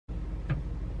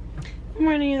Good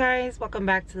morning, you guys. Welcome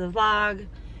back to the vlog.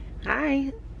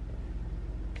 Hi.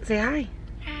 Say hi.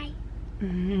 Hi.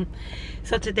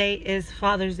 So today is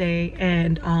Father's Day,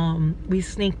 and we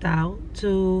sneaked out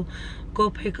to go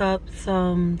pick up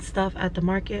some stuff at the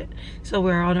market. So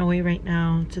we're on our way right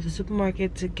now to the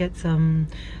supermarket to get some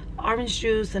orange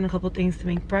juice and a couple things to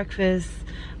make breakfast.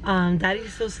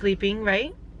 Daddy's still sleeping,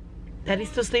 right? Daddy's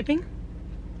still sleeping?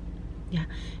 Yeah.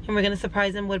 And we're gonna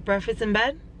surprise him with breakfast in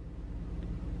bed.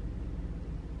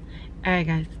 All right,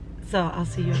 guys. So I'll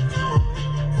see you.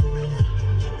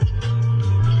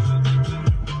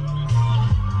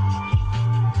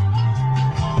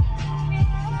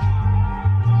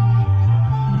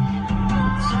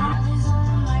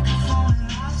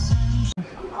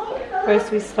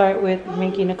 First, we start with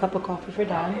making a cup of coffee for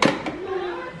Dad.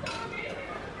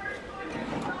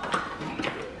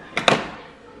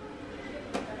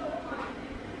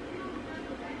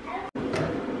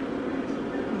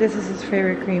 This is his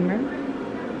favorite creamer.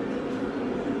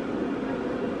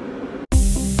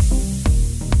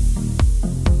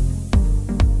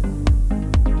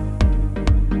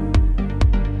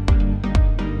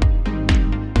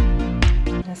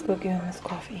 Let's go give him his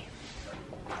coffee.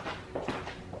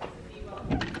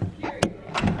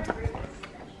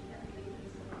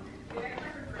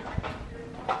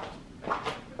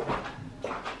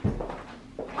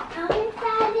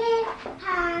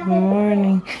 Good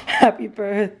morning. Happy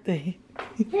birthday.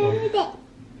 It's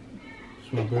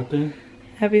my birthday?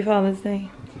 Happy Father's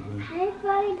Day. Happy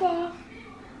birthday.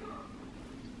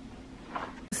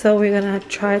 So we're gonna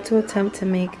try to attempt to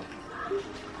make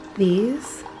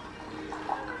these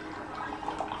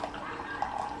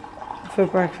for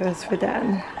breakfast for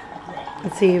Dad.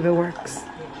 Let's see if it works.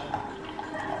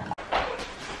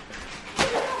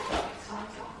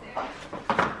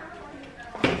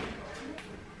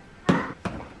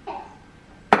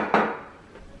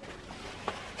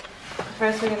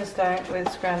 First, we're going to start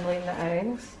with scrambling the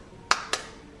eggs.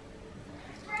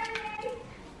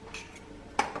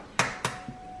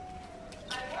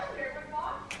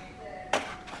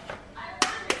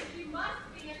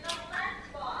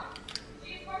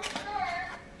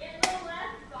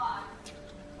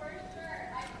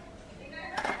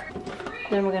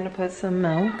 Then we're going to put some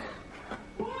milk.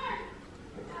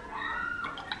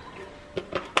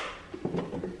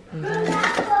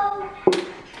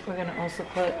 We're going to also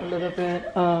put a little bit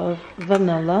of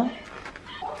vanilla.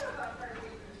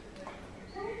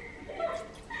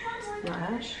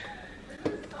 Splash.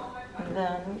 And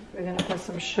then we're going to put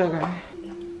some sugar.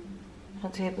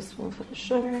 1 tablespoonful of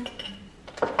sugar.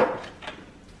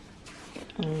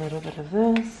 A little bit of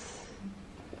this.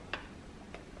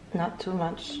 Not too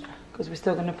much, because we're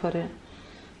still going to put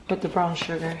the brown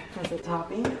sugar as a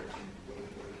topping.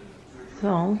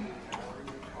 So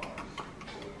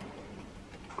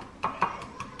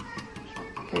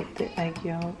break the egg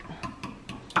yolk.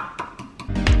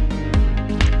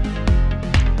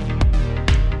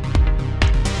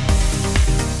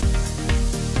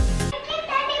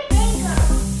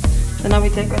 So now we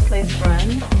take our sliced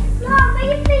bread.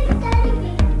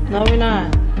 No, we're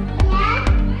not.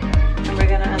 And we're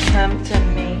gonna attempt to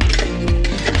make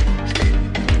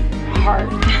a heart.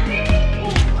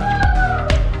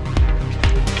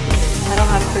 I don't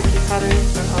have cookie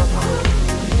cutters, but I'll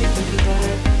use cookie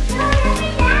cutters.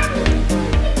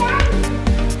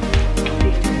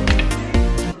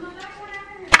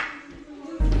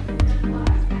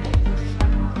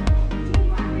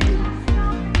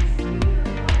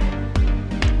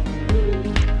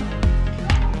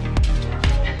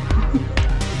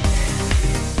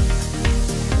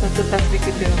 That's the best we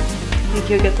could do. I think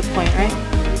you'll get the point, right?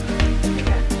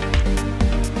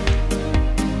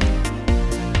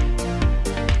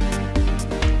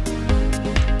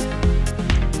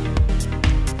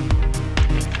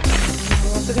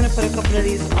 We're also gonna put a couple of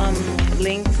these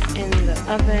links in the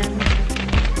oven.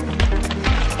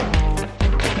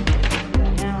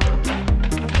 Now,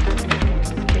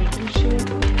 baking sheet.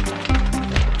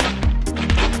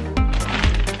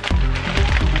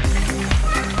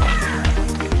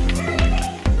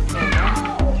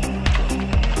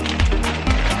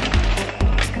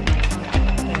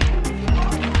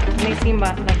 Seem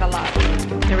like a lot.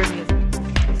 It really isn't.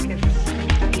 These kids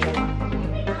eat a lot.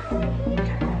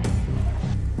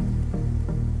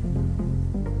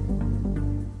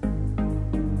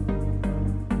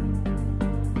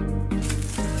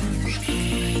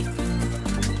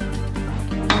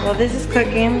 While this is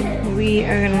cooking, we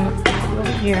are gonna go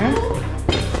here so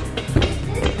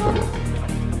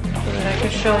that I can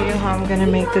show you how I'm gonna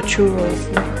make the churros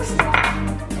next.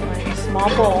 In a small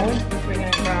bowl, we're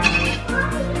gonna grind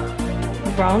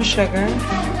brown sugar,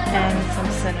 and some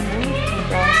cinnamon, some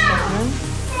ground cinnamon.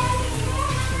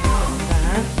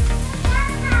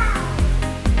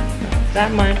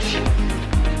 That much.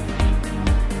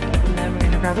 And then we're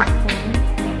gonna grab a spoon.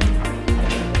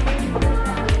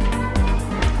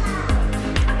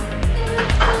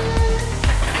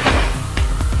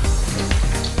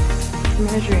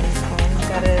 Measuring spoon.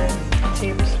 Got a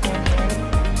tablespoon here.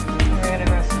 We're gonna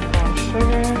grab some brown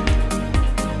sugar.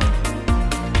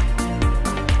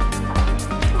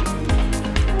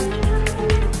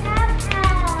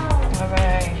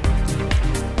 Alright.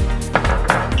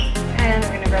 And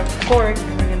we're gonna grab a fork and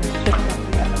we're gonna shake them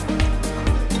together.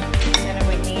 And if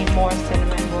we need more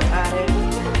cinnamon, we'll add it.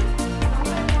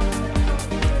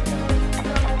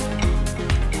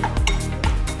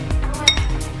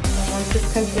 And once it's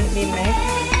completely mixed,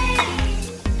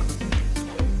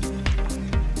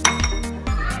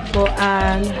 we'll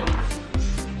add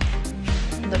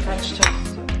the French toast.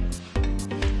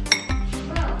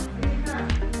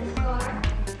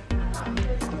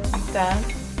 Like that.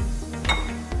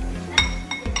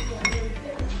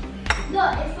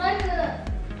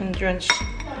 And drench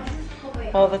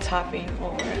all the topping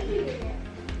over it.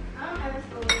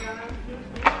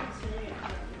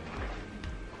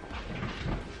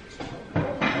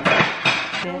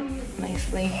 It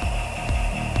nicely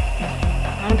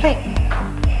on a plate.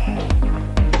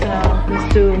 Now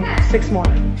let's do 6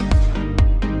 more.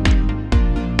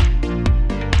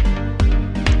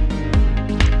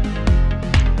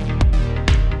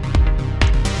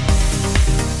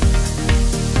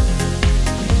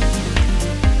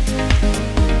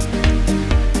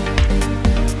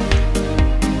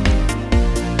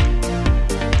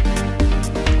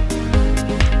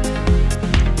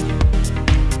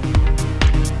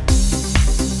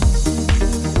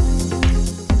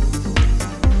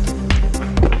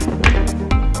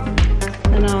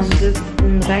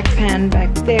 Back pan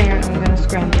back there, I'm gonna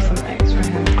scramble some eggs for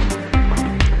him,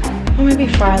 or maybe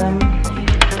fry them.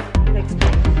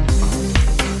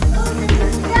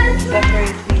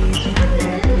 Separate these from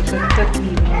here so we can cook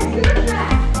evenly.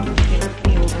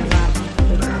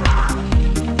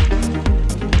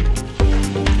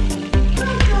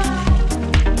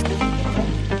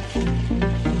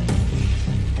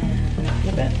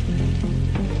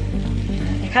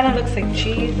 It kind of looks like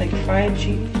cheese, like fried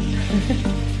cheese.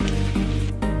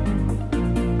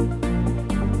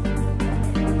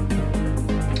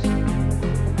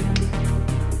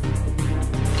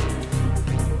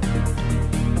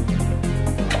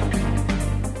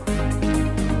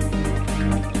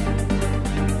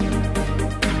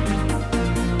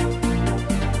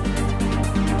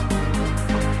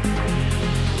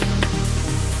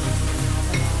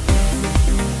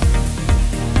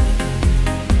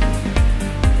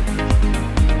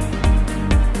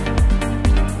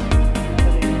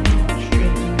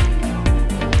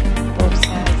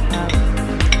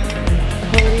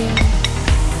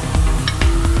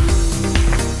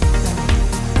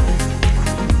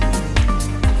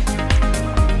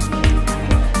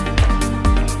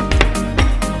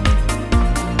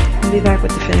 Be back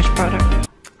with the finished product.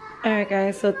 Alright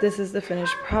guys, so this is the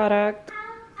finished product.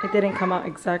 It didn't come out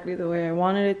exactly the way I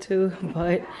wanted it to,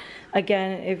 but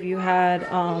again, if you had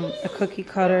a cookie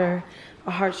cutter,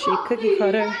 a heart-shaped cookie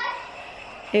cutter,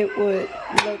 it would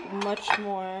look much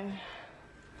more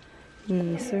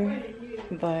nicer.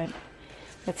 But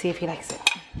let's see if he likes it.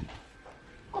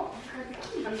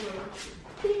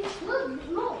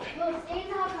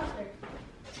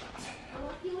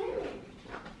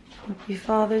 Happy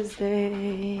Father's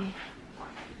Day.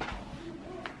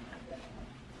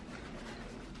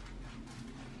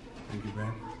 Thank you,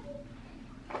 man.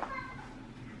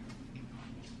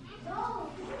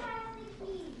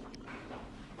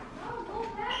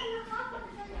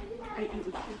 I eat with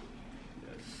you.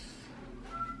 Yes.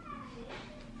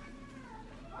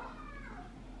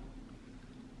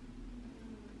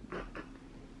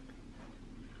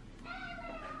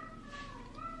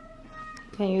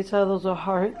 Can you tell those are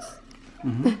hearts?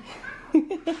 Mm-hmm.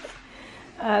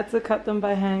 I had to cut them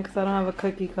by hand because I don't have a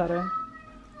cookie cutter.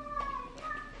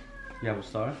 You have a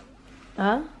star?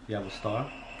 Huh? You have a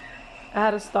star? I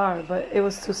had a star, but it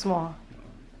was too small.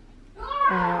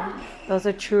 Those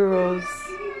are churros.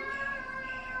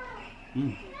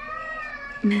 Mm.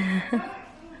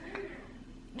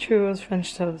 Churros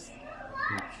French toast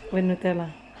with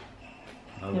Nutella.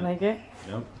 You like it?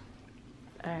 Yep.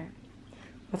 Alright.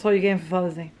 That's what you're getting for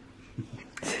Father's Day.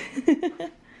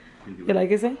 You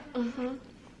like it, Zay? Mm-hmm.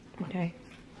 Okay.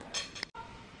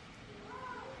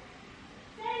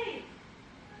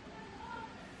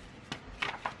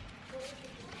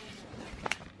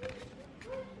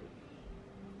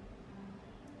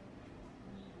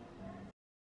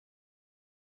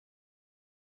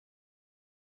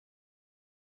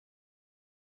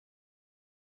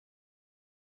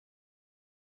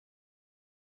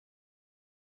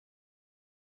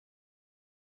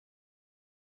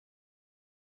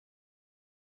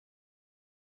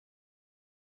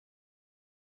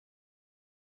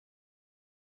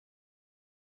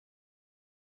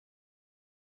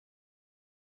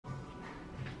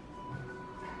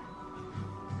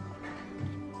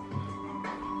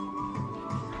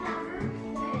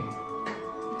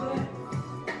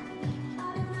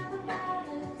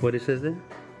 What it says there?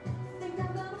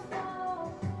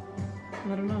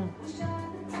 I don't know.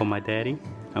 For my daddy.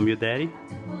 I'm your daddy.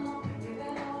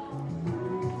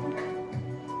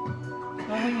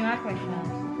 Why don't you act like that?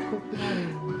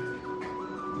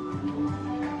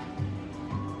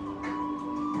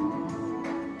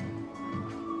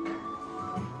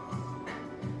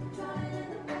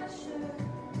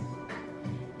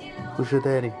 Who's your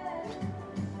daddy?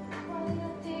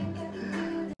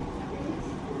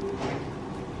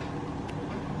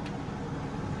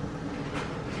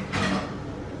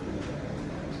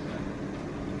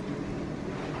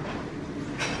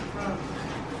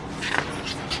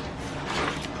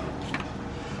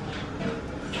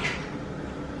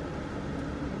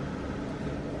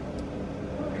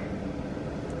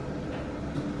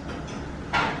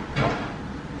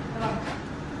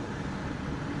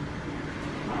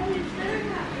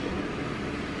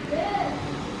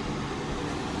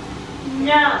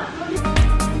 No.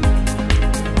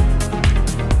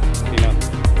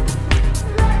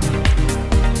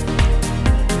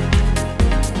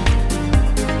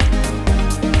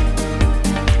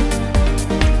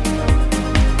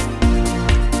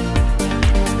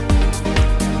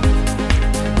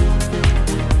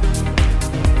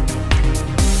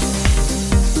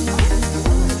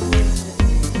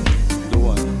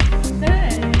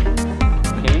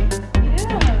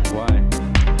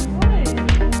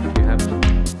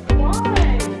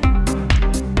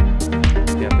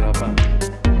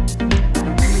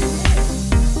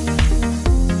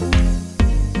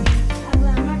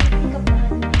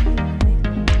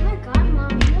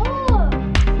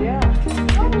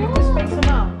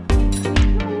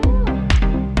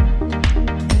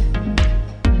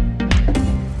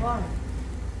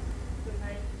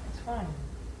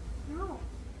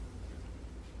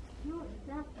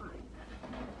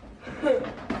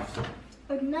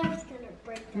 A knife's gonna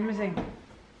break that. Let me see.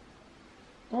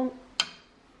 Don't.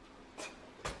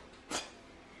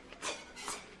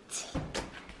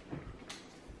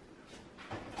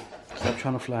 Stop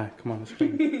trying to fly. Come on, let's go.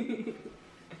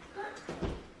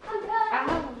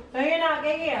 No, you're not.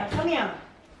 Get here. Come here.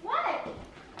 What?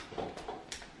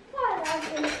 What?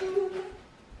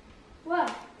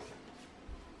 What?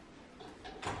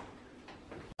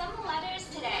 Some letters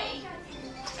today.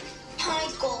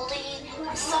 Hi, Goldie.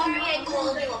 I'm sorry I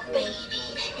called you a baby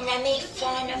and I made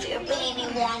fun of your baby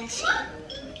onesie.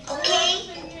 Okay?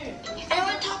 I don't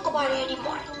want to talk about it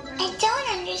anymore. I don't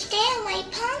understand why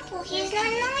Pumple, he's not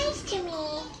nice to me.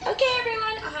 Okay,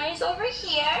 everyone, eyes over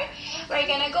here. We're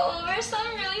gonna go over some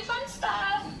really fun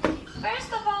stuff.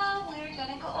 First of all, we're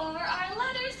gonna go over our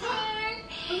letters here.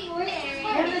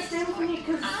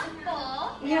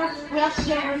 Apple. We have to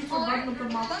get ready for one of the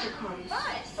monster comes.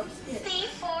 C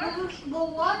for But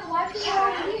why do you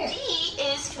have here? D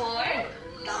is for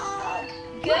dog.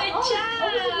 Good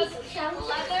job.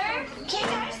 Leather. K